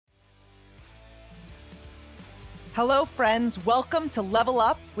Hello, friends. Welcome to Level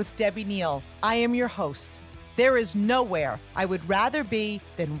Up with Debbie Neal. I am your host. There is nowhere I would rather be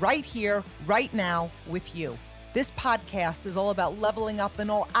than right here, right now, with you. This podcast is all about leveling up in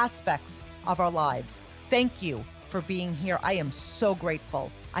all aspects of our lives. Thank you for being here. I am so grateful.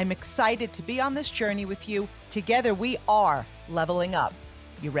 I'm excited to be on this journey with you. Together, we are leveling up.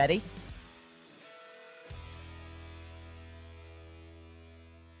 You ready?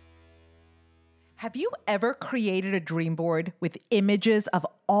 Have you ever created a dream board with images of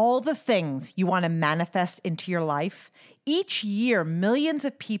all the things you want to manifest into your life? Each year, millions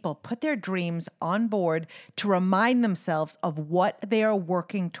of people put their dreams on board to remind themselves of what they are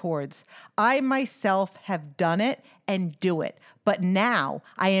working towards. I myself have done it and do it, but now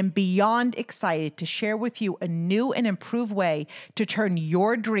I am beyond excited to share with you a new and improved way to turn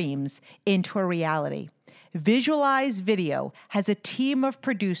your dreams into a reality. Visualize Video has a team of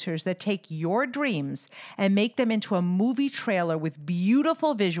producers that take your dreams and make them into a movie trailer with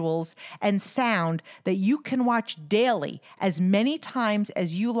beautiful visuals and sound that you can watch daily as many times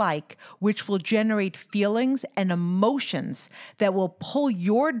as you like, which will generate feelings and emotions that will pull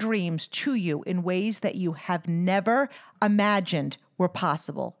your dreams to you in ways that you have never imagined were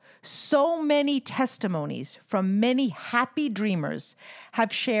possible. So many testimonies from many happy dreamers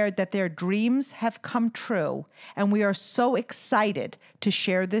have shared that their dreams have come true, and we are so excited to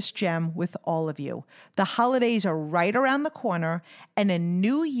share this gem with all of you. The holidays are right around the corner, and a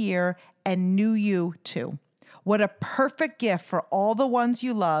new year and new you too. What a perfect gift for all the ones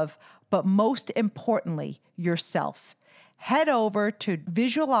you love, but most importantly, yourself. Head over to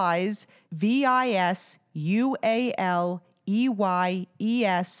Visualize, VISUALEYES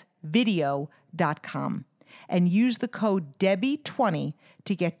video.com and use the code Debbie20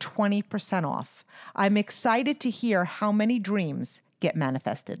 to get 20% off. I'm excited to hear how many dreams get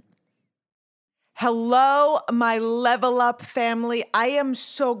manifested. Hello, my Level Up family. I am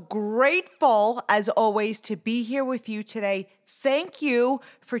so grateful, as always, to be here with you today. Thank you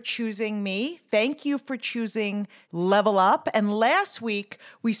for choosing me. Thank you for choosing Level Up. And last week,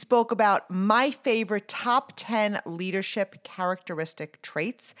 we spoke about my favorite top 10 leadership characteristic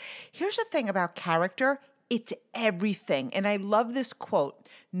traits. Here's the thing about character. It's everything. And I love this quote.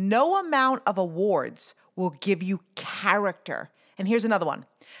 No amount of awards will give you character. And here's another one.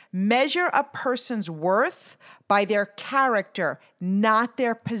 Measure a person's worth by their character, not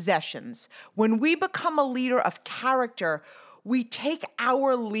their possessions. When we become a leader of character, we take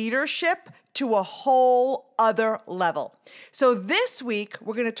our leadership to a whole other level. So this week,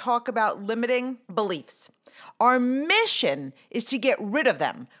 we're going to talk about limiting beliefs. Our mission is to get rid of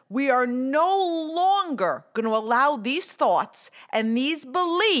them. We are no longer going to allow these thoughts and these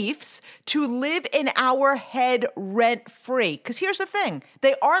beliefs to live in our head rent-free. Because here's the thing,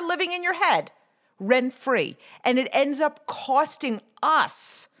 they are living in your head rent-free, and it ends up costing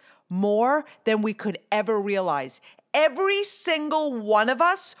us more than we could ever realize. Every single one of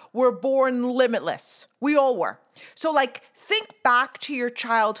us were born limitless. We all were. So think back to your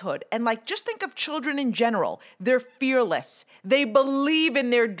childhood and just think of children in general. They're fearless. They believe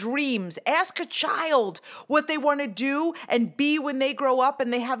in their dreams. Ask a child what they want to do and be when they grow up,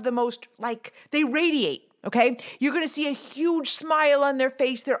 and they have the most, they radiate. Okay, you're going to see a huge smile on their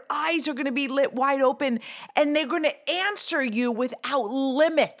face. Their eyes are going to be lit wide open, and they're going to answer you without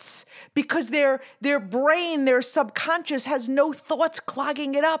limits because their brain, their subconscious has no thoughts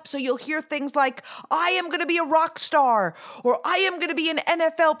clogging it up. So you'll hear things like, I am going to be a rock star, or I am going to be an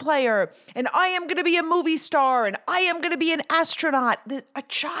NFL player, and I am going to be a movie star, and I am going to be an astronaut. A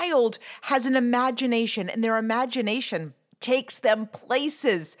child has an imagination, and their imagination takes them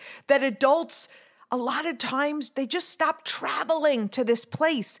places that adults, a lot of times, they just stop traveling to this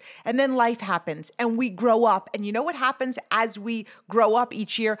place, and then life happens and we grow up. And you know what happens as we grow up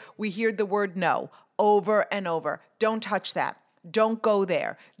each year? We hear the word no over and over. Don't touch that. Don't go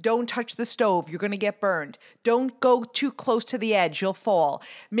there. Don't touch the stove. You're going to get burned. Don't go too close to the edge. You'll fall.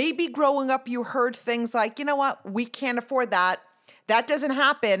 Maybe growing up, you heard things like, you know what? We can't afford that. That doesn't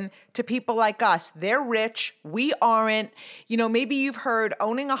happen to people like us. They're rich. We aren't. Maybe you've heard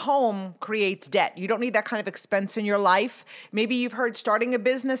owning a home creates debt. You don't need that kind of expense in your life. Maybe you've heard starting a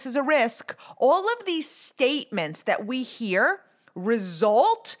business is a risk. All of these statements that we hear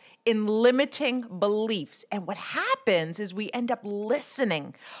result in limiting beliefs. And what happens is we end up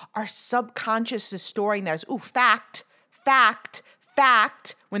listening. Our subconscious is storing that as, fact, fact,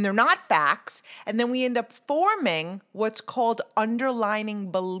 fact, when they're not facts, and then we end up forming what's called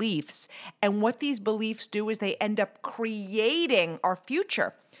underlining beliefs. And what these beliefs do is they end up creating our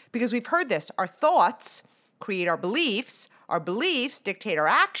future. Because we've heard this, our thoughts create our beliefs, Our beliefs dictate our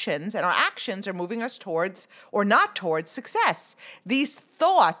actions, and our actions are moving us towards or not towards success. These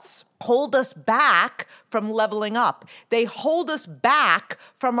thoughts hold us back from leveling up. They hold us back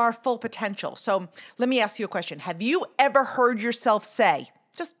from our full potential. So let me ask you a question. Have you ever heard yourself say,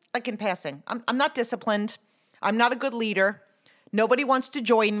 just like in passing, I'm not disciplined, I'm not a good leader, nobody wants to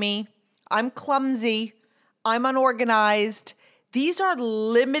join me, I'm clumsy, I'm unorganized? These are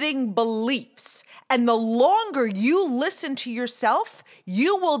limiting beliefs. And the longer you listen to yourself,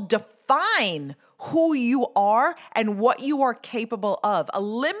 you will define who you are and what you are capable of. A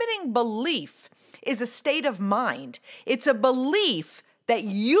limiting belief is a state of mind. It's a belief that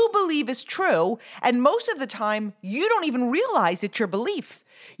you believe is true, and most of the time, you don't even realize it's your belief.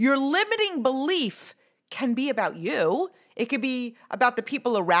 Your limiting belief can be about you. It could be about the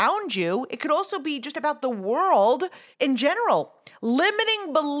people around you. It could also be just about the world in general.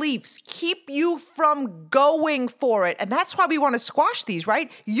 Limiting beliefs keep you from going for it. And that's why we want to squash these,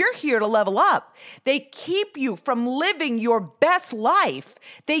 right? You're here to level up. They keep you from living your best life.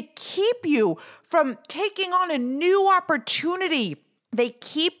 They keep you from taking on a new opportunity. They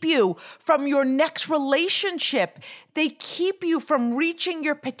keep you from your next relationship. They keep you from reaching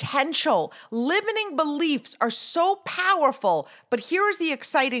your potential. Limiting beliefs are so powerful, but here's the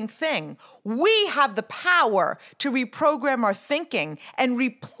exciting thing. We have the power to reprogram our thinking and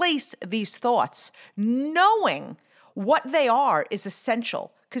replace these thoughts. Knowing what they are is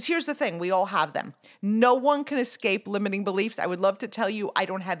essential. Because here's the thing, we all have them. No one can escape limiting beliefs. I would love to tell you I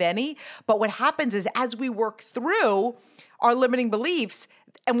don't have any, but what happens is as we work through our limiting beliefs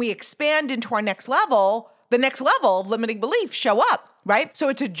and we expand into our next level, the next level of limiting beliefs show up, right? So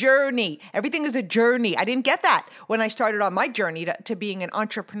it's a journey. Everything is a journey. I didn't get that when I started on my journey to being an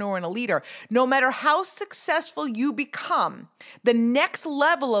entrepreneur and a leader. No matter how successful you become, the next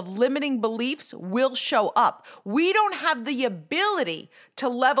level of limiting beliefs will show up. We don't have the ability to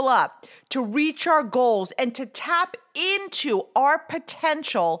level up, to reach our goals, and to tap into our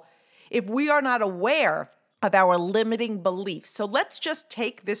potential if we are not aware of our limiting beliefs. So let's just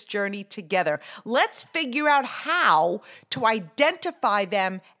take this journey together. Let's figure out how to identify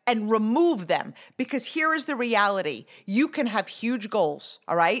them and remove them. Because here is the reality. You can have huge goals,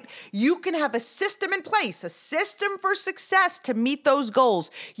 all right? You can have a system in place, a system for success to meet those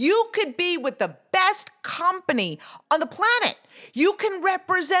goals. You could be with the best company on the planet. You can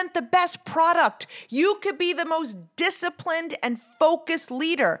represent the best product. You could be the most disciplined and focused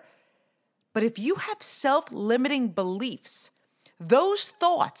leader. But if you have self-limiting beliefs, those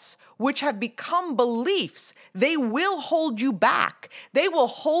thoughts, which have become beliefs, they will hold you back. They will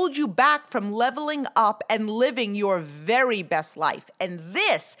hold you back from leveling up and living your very best life. And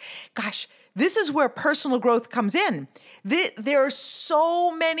this is where personal growth comes in. There are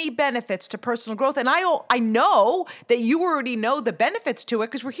so many benefits to personal growth. And I know that you already know the benefits to it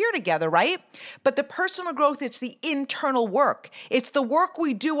because we're here together, right? But the personal growth, it's the internal work. It's the work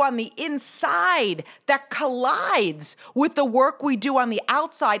we do on the inside that collides with the work we do on the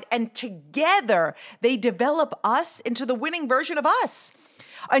outside. And together, they develop us into the winning version of us.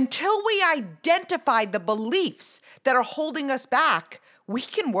 Until we identify the beliefs that are holding us back, we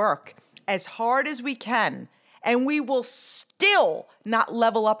can work as hard as we can, and we will still not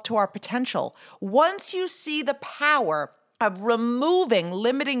level up to our potential. Once you see the power of removing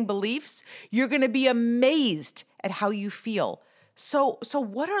limiting beliefs, you're going to be amazed at how you feel. So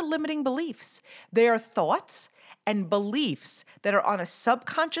what are limiting beliefs? They are thoughts and beliefs that are on a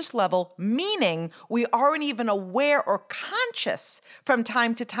subconscious level, meaning we aren't even aware or conscious from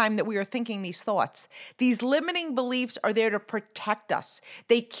time to time that we are thinking these thoughts. These limiting beliefs are there to protect us.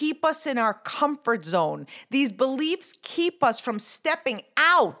 They keep us in our comfort zone. These beliefs keep us from stepping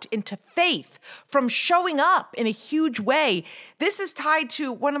out into faith, from showing up in a huge way. This is tied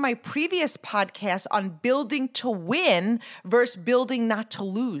to one of my previous podcasts on building to win versus building not to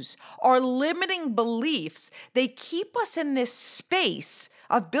lose. Our limiting beliefs, they keep us in this space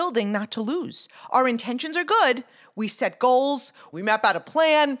of building not to lose. Our intentions are good. We set goals, we map out a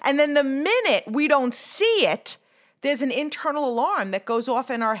plan, and then the minute we don't see it, there's an internal alarm that goes off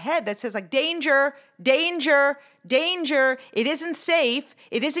in our head that says like, danger, danger, danger. It isn't safe.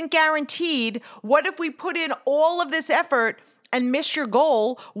 It isn't guaranteed. What if we put in all of this effort and miss your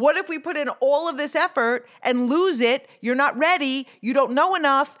goal? What if we put in all of this effort and lose it? You're not ready. You don't know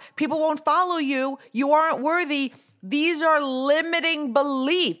enough. People won't follow you. You aren't worthy. These are limiting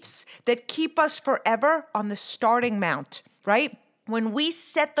beliefs that keep us forever on the starting mount, right? When we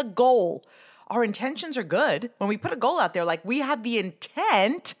set the goal, our intentions are good. When we put a goal out there, like we have the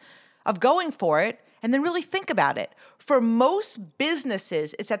intent of going for it, And then really think about it. For most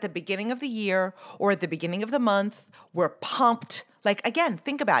businesses, it's at the beginning of the year or at the beginning of the month. We're pumped. Like, again,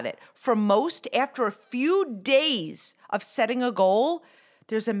 think about it. For most, after a few days of setting a goal,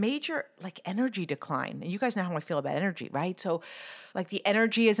 there's a major energy decline. And you guys know how I feel about energy, right? So the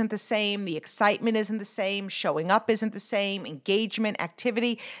energy isn't the same, the excitement isn't the same, showing up isn't the same, engagement,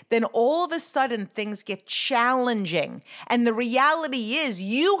 activity. Then all of a sudden things get challenging. And the reality is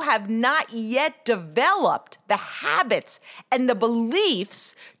you have not yet developed the habits and the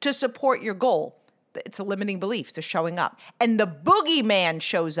beliefs to support your goal. It's a limiting beliefs to showing up. And the boogeyman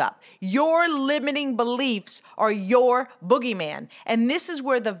shows up. Your limiting beliefs are your boogeyman. And this is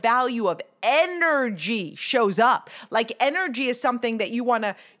where the value of energy shows up. Energy is something that you want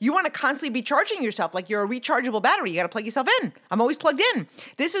to constantly be charging yourself. Like you're a rechargeable battery. You got to plug yourself in. I'm always plugged in.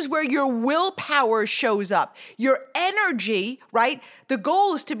 This is where your willpower shows up. Your energy, right? The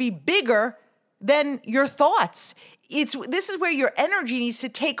goal is to be bigger than your thoughts. This is where your energy needs to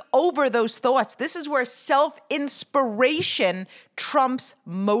take over those thoughts. This is where self-inspiration trumps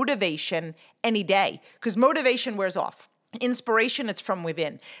motivation any day, because motivation wears off. Inspiration, it's from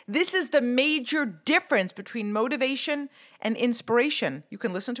within. This is the major difference between motivation and inspiration. You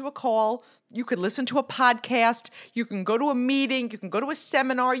can listen to a call, you can listen to a podcast, you can go to a meeting, you can go to a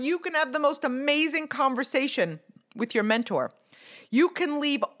seminar, you can have the most amazing conversation with your mentor. You can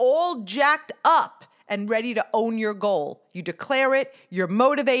leave all jacked up and ready to own your goal. You declare it, you're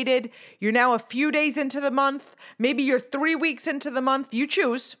motivated, you're now a few days into the month, maybe you're 3 weeks into the month, you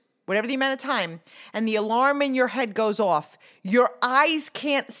choose, whatever the amount of time, and the alarm in your head goes off. Your eyes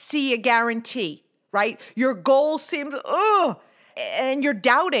can't see a guarantee, right? Your goal seems, and you're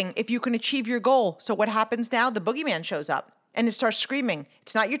doubting if you can achieve your goal. So what happens now? The boogeyman shows up and it starts screaming,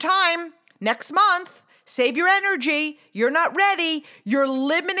 it's not your time, next month. Save your energy. You're not ready. Your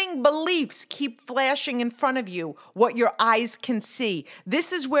limiting beliefs keep flashing in front of you, what your eyes can see.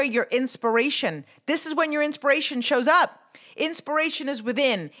 This is when your inspiration shows up. Inspiration is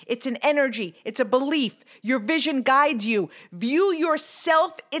within. It's an energy. It's a belief. Your vision guides you. View your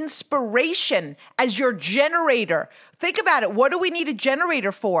self-inspiration as your generator. Think about it. What do we need a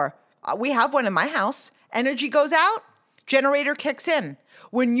generator for? We have one in my house. Energy goes out, generator kicks in.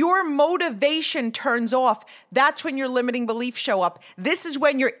 When your motivation turns off, that's when your limiting beliefs show up. This is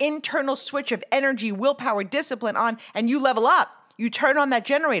when your internal switch of energy, willpower, discipline on, and you level up. You turn on that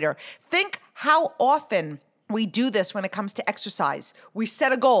generator. Think how often we do this when it comes to exercise. We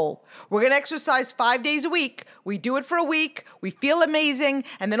set a goal. We're going to exercise 5 days a week. We do it for a week. We feel amazing.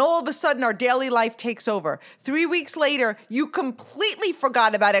 And then all of a sudden, our daily life takes over. 3 weeks later, you completely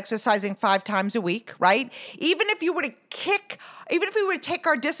forgot about exercising 5 times a week, right? Even if we were to take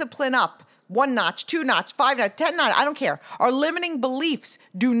our discipline up 1 notch, 2 notch, 5 notch, 10 notch, I don't care. Our limiting beliefs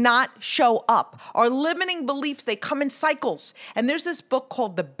do not show up. Our limiting beliefs, they come in cycles. And there's this book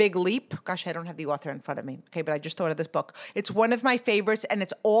called The Big Leap. Gosh, I don't have the author in front of me. Okay, but I just thought of this book. It's one of my favorites, and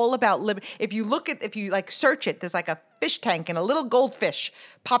it's all about if you search it, there's a fish tank and a little goldfish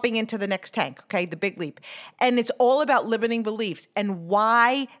popping into the next tank, okay? The Big Leap. And it's all about limiting beliefs and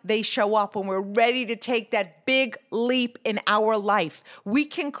why they show up when we're ready to take that big leap in our life. We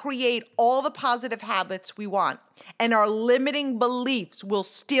can create all the positive habits we want, and our limiting beliefs will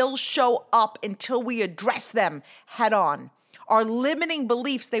still show up until we address them head on. Our limiting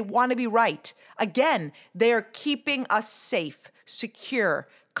beliefs, they want to be right. Again, they're keeping us safe, secure,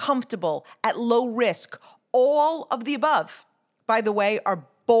 comfortable, at low risk. All of the above, by the way, are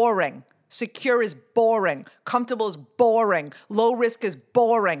boring. Secure is boring. Comfortable is boring. Low risk is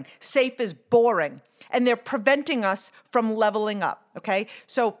boring. Safe is boring. And they're preventing us from leveling up, okay?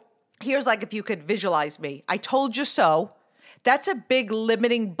 So here's if you could visualize me. I told you so. That's a big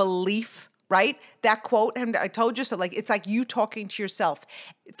limiting belief, right? That quote, and I told you so, it's like you talking to yourself.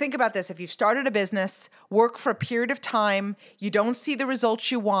 Think about this. If you've started a business, work for a period of time, you don't see the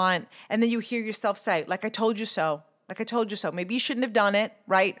results you want, and then you hear yourself say, I told you so. I told you so. Maybe you shouldn't have done it,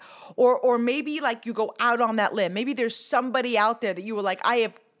 right? Or maybe you go out on that limb. Maybe there's somebody out there that you were I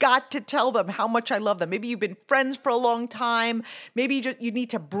have got to tell them how much I love them. Maybe you've been friends for a long time. Maybe you need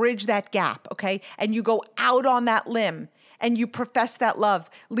to bridge that gap, okay? And you go out on that limb and you profess that love.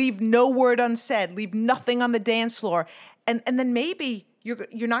 Leave no word unsaid. Leave nothing on the dance floor. And then maybe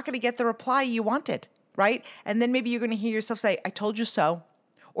you're not going to get the reply you wanted, right? And then maybe you're going to hear yourself say, I told you so.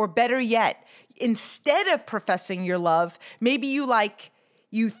 Or better yet, instead of professing your love, maybe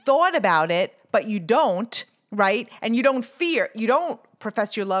you thought about it, but you don't, right? And you don't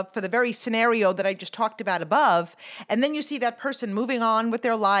profess your love for the very scenario that I just talked about above. And then you see that person moving on with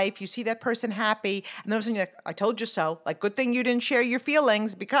their life. You see that person happy. And then all of a sudden you're like, I told you so. Like, good thing you didn't share your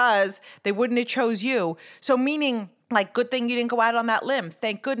feelings because they wouldn't have chose you. So meaning, like, good thing you didn't go out on that limb.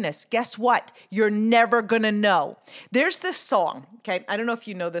 Thank goodness. Guess what? You're never going to know. There's this song, okay? I don't know if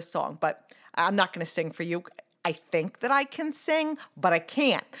you know this song, but I'm not going to sing for you. I think that I can sing, but I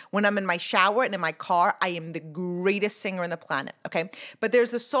can't. When I'm in my shower and in my car, I am the greatest singer on the planet, okay? But there's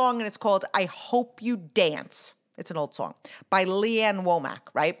the song, and it's called I Hope You Dance. It's an old song by Leanne Womack,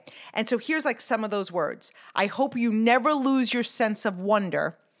 right? And so here's like some of those words. I hope you never lose your sense of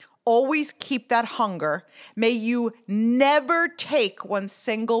wonder. Always keep that hunger. May you never take one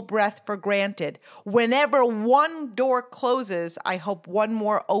single breath for granted. Whenever one door closes, I hope one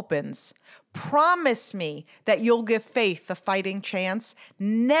more opens. Promise me that you'll give faith a fighting chance.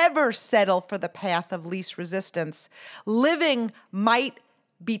 Never settle for the path of least resistance. Living might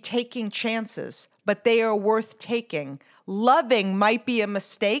be taking chances, but they are worth taking. Loving might be a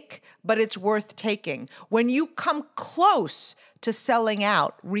mistake, but it's worth taking. When you come close to selling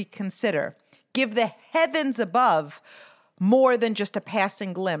out, reconsider. Give the heavens above more than just a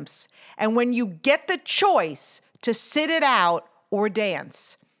passing glimpse. And when you get the choice to sit it out or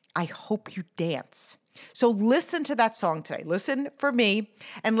dance, I hope you dance. So listen to that song today. Listen for me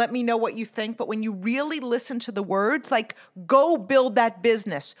and let me know what you think. But when you really listen to the words, like, go build that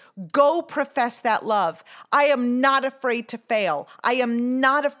business, go profess that love. I am not afraid to fail. I am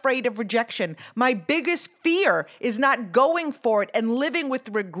not afraid of rejection. My biggest fear is not going for it and living with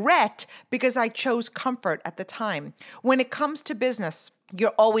regret because I chose comfort at the time. When it comes to business,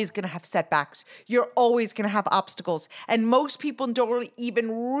 you're always going to have setbacks. You're always going to have obstacles. And most people don't really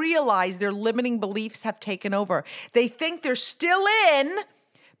even realize their limiting beliefs have taken over. They think they're still in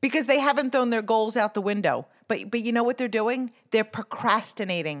because they haven't thrown their goals out the window. But you know what they're doing? They're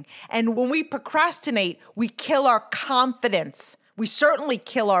procrastinating. And when we procrastinate, we kill our confidence. We certainly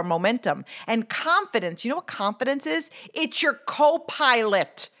kill our momentum. And confidence, you know what confidence is? It's your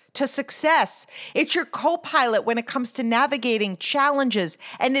co-pilot to success. It's your co-pilot when it comes to navigating challenges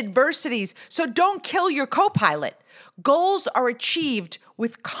and adversities. So don't kill your co-pilot. Goals are achieved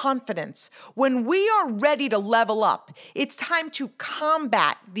with confidence. When we are ready to level up, it's time to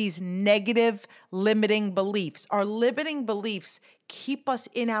combat these negative limiting beliefs. Our limiting beliefs keep us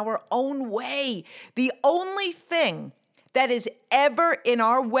in our own way. The only thing that is ever in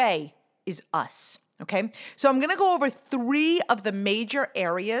our way is us. Okay, so I'm going to go over 3 of the major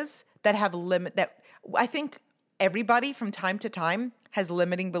areas that have that I think everybody from time to time has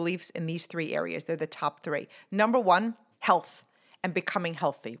limiting beliefs in these 3 areas. They're the top 3. Number 1, health and becoming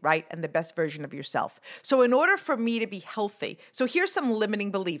healthy, right? And the best version of yourself. So in order for me to be healthy, so here's some limiting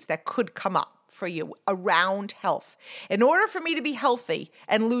beliefs that could come up for you around health. In order for me to be healthy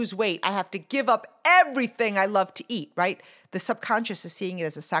and lose weight, I have to give up everything I love to eat, right? The subconscious is seeing it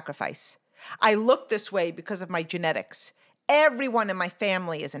as a sacrifice. I look this way because of my genetics. Everyone in my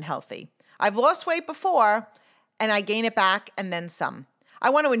family isn't healthy. I've lost weight before and I gain it back and then some. I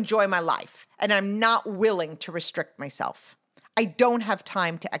want to enjoy my life and I'm not willing to restrict myself. I don't have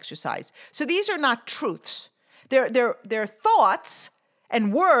time to exercise. So these are not truths. They're thoughts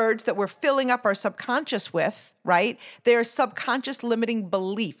and words that we're filling up our subconscious with, right? They're subconscious limiting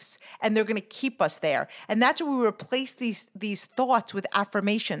beliefs, and they're going to keep us there. And that's where we replace these thoughts with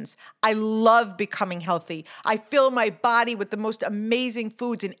affirmations. I love becoming healthy. I fill my body with the most amazing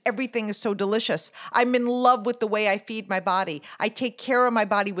foods, and everything is so delicious. I'm in love with the way I feed my body. I take care of my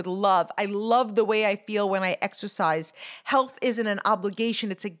body with love. I love the way I feel when I exercise. Health isn't an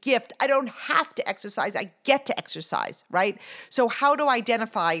obligation. It's a gift. I don't have to exercise. I get to exercise, right? So how do I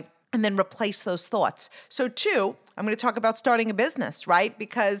identify and then replace those thoughts? So 2, I'm going to talk about starting a business, right?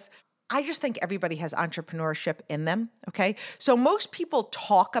 Because I just think everybody has entrepreneurship in them, okay? So most people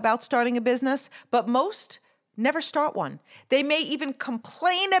talk about starting a business, but most never start one. They may even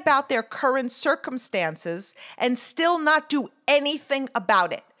complain about their current circumstances and still not do anything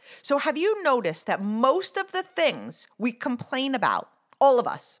about it. So have you noticed that most of the things we complain about, all of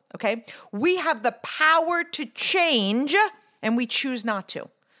us, okay, we have the power to change and we choose not to.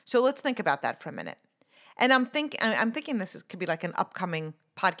 So let's think about that for a minute. And I'm thinking this could be like an upcoming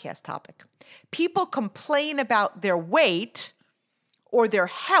podcast topic. People complain about their weight or their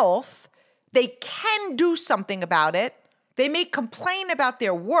health. They can do something about it. They may complain about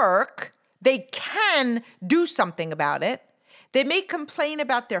their work. They can do something about it. They may complain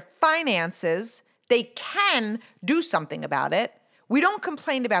about their finances. They can do something about it. We don't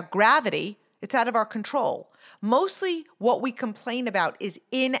complain about gravity. It's out of our control. Mostly what we complain about is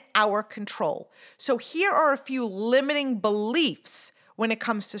in our control. So here are a few limiting beliefs when it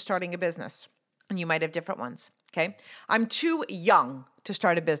comes to starting a business. And you might have different ones, okay? I'm too young to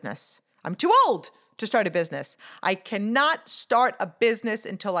start a business. I'm too old to start a business. I cannot start a business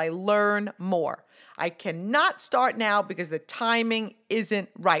until I learn more. I cannot start now because the timing isn't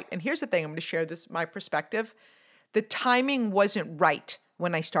right. And here's the thing, I'm going to share this, my perspective. The timing wasn't right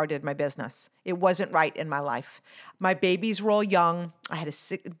when I started my business. It wasn't right in my life. My babies were all young.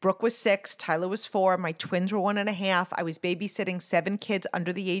 Brooke was 6, Tyler was 4, my twins were 1.5. I was babysitting 7 kids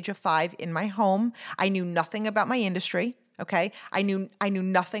under the age of 5 in my home. I knew nothing about my industry. Okay. I knew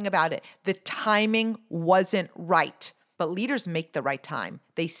nothing about it. The timing wasn't right, but leaders make the right time.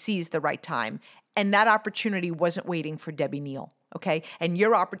 They seize the right time. And that opportunity wasn't waiting for Debbie Neal. Okay. And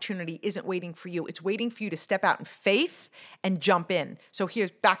your opportunity isn't waiting for you. It's waiting for you to step out in faith and jump in. So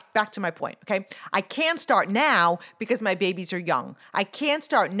here's back to my point. Okay. I can't start now because my babies are young. I can't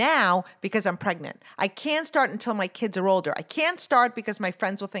start now because I'm pregnant. I can't start until my kids are older. I can't start because my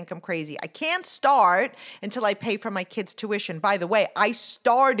friends will think I'm crazy. I can't start until I pay for my kids' tuition. By the way, I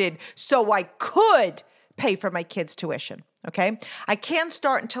started so I could pay for my kids' tuition. Okay. I can't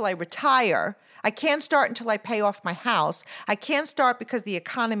start until I retire. I can't start until I pay off my house. I can't start because the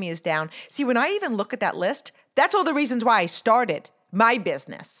economy is down. See, when I even look at that list, that's all the reasons why I started my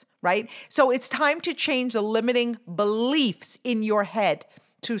business, right? So it's time to change the limiting beliefs in your head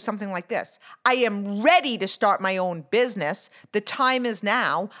to something like this. I am ready to start my own business. The time is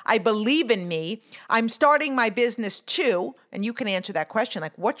now. I believe in me. I'm starting my business too. And you can answer that question,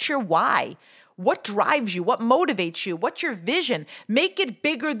 like, what's your why? What drives you? What motivates you? What's your vision? Make it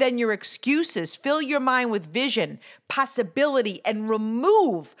bigger than your excuses. Fill your mind with vision, possibility, and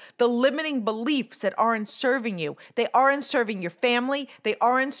remove the limiting beliefs that aren't serving you. They aren't serving your family. They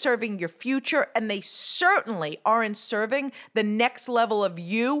aren't serving your future. And they certainly aren't serving the next level of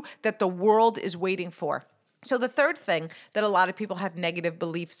you that the world is waiting for. So the third thing that a lot of people have negative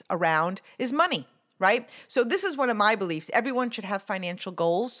beliefs around is money. Right? So this is one of my beliefs. Everyone should have financial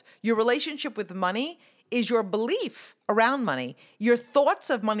goals. Your relationship with money is your belief around money. Your thoughts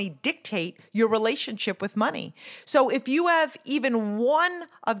of money dictate your relationship with money. So if you have even one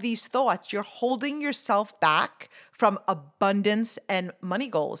of these thoughts, you're holding yourself back from abundance and money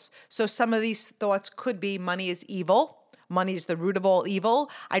goals. So some of these thoughts could be money is evil. Money is the root of all evil.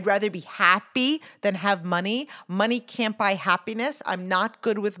 I'd rather be happy than have money. Money can't buy happiness. I'm not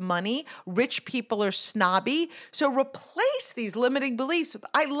good with money. Rich people are snobby. So replace these limiting beliefs with,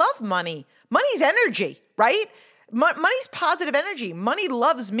 I love money. Money's energy, right? Money's positive energy. Money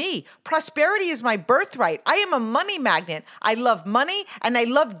loves me. Prosperity is my birthright. I am a money magnet. I love money and I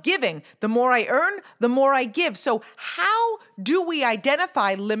love giving. The more I earn, the more I give. So how do we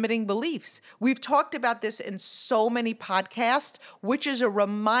identify limiting beliefs? We've talked about this in so many podcasts, which is a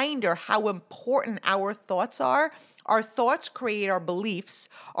reminder how important our thoughts are. Our thoughts create our beliefs.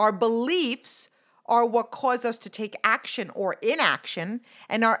 Our beliefs are what cause us to take action or inaction,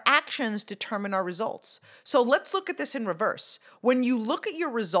 and our actions determine our results. So let's look at this in reverse. When you look at your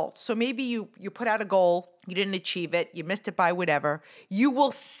results, so maybe you put out a goal, you didn't achieve it, you missed it by whatever, you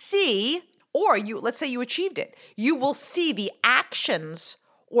will see, or let's say you achieved it, you will see the actions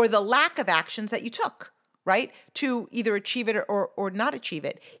or the lack of actions that you took, right? To either achieve it or not achieve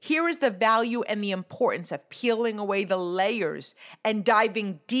it. Here is the value and the importance of peeling away the layers and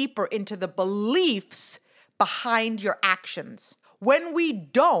diving deeper into the beliefs behind your actions. When we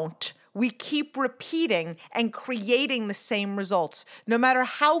don't, we keep repeating and creating the same results. No matter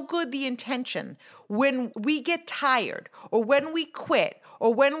how good the intention, when we get tired or when we quit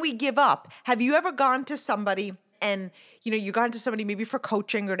or when we give up, have you ever gone to somebody and you got into somebody maybe for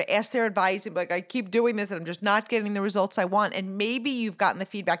coaching or to ask their advice and be like, I keep doing this and I'm just not getting the results I want. And maybe you've gotten the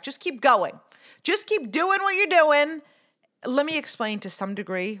feedback, just keep going. Just keep doing what you're doing. Let me explain to some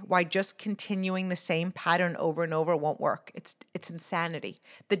degree why just continuing the same pattern over and over won't work. It's insanity.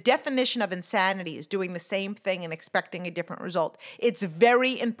 The definition of insanity is doing the same thing and expecting a different result. It's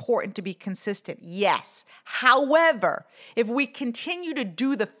very important to be consistent, yes. However, if we continue to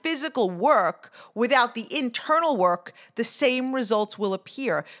do the physical work without the internal work, the same results will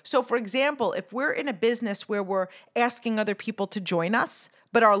appear. So for example, if we're in a business where we're asking other people to join us,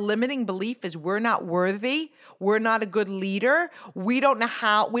 but our limiting belief is we're not worthy, we're not a good leader, we don't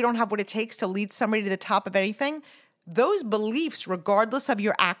have what it takes to lead somebody to the top of anything, those beliefs, regardless of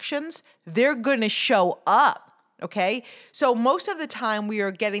your actions, they're going to show up, okay? So most of the time we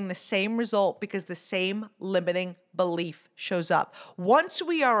are getting the same result because the same limiting belief shows up. Once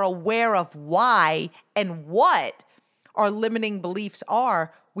we are aware of why and what, our limiting beliefs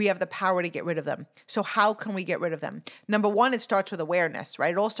are, we have the power to get rid of them. So how can we get rid of them? Number one, it starts with awareness,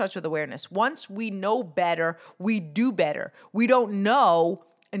 right? It all starts with awareness. Once we know better, we do better. We don't know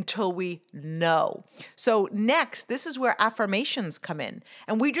until we know. So next, this is where affirmations come in.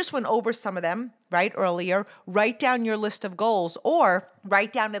 And we just went over some of them, right, earlier. Write down your list of goals or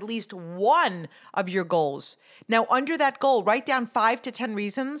write down at least one of your goals. Now, under that goal, write down 5 to 10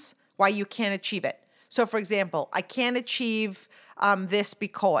 reasons why you can't achieve it. So for example, I can't achieve this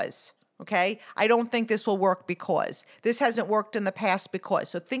because, okay? I don't think this will work because. This hasn't worked in the past because.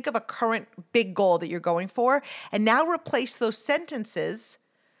 So think of a current big goal that you're going for and now replace those sentences.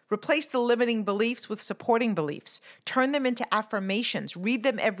 Replace the limiting beliefs with supporting beliefs. Turn them into affirmations. Read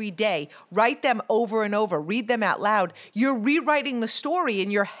them every day. Write them over and over. Read them out loud. You're rewriting the story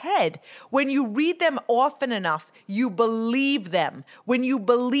in your head. When you read them often enough, you believe them. When you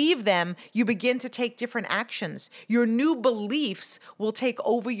believe them, you begin to take different actions. Your new beliefs will take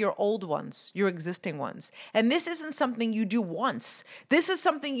over your old ones, your existing ones. And this isn't something you do once. This is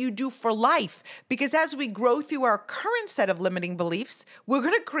something you do for life. Because as we grow through our current set of limiting beliefs, we're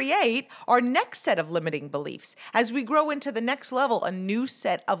going to create our next set of limiting beliefs. As we grow into the next level, a new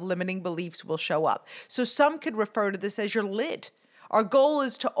set of limiting beliefs will show up. So some could refer to this as your lid. Our goal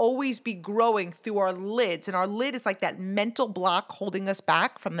is to always be growing through our lids. And our lid is like that mental block holding us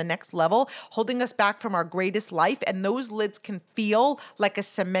back from the next level, holding us back from our greatest life. And those lids can feel like a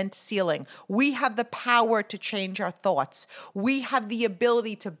cement ceiling. We have the power to change our thoughts. We have the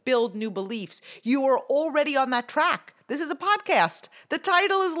ability to build new beliefs. You are already on that track. This is a podcast. The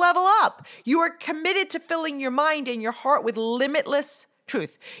title is Level Up. You are committed to filling your mind and your heart with limitless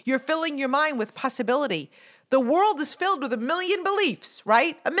truth. You're filling your mind with possibility. The world is filled with 1 million beliefs,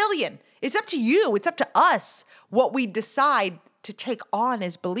 right? 1 million. It's up to you. It's up to us what we decide to take on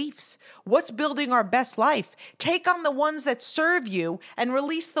as beliefs. What's building our best life? Take on the ones that serve you and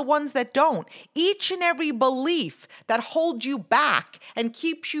release the ones that don't. Each and every belief that holds you back and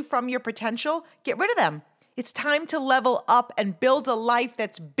keeps you from your potential, get rid of them. It's time to level up and build a life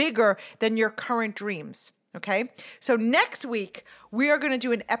that's bigger than your current dreams. Okay? So next week, we are going to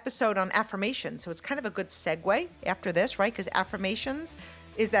do an episode on affirmations. So it's kind of a good segue after this, right? Because affirmations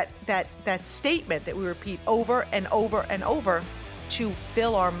is that statement that we repeat over and over and over to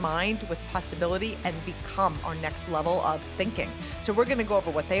fill our mind with possibility and become our next level of thinking. So we're going to go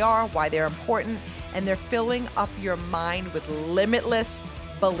over what they are, why they're important, and they're filling up your mind with limitless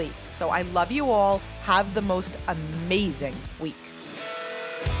beliefs. So I love you all. Have the most amazing week.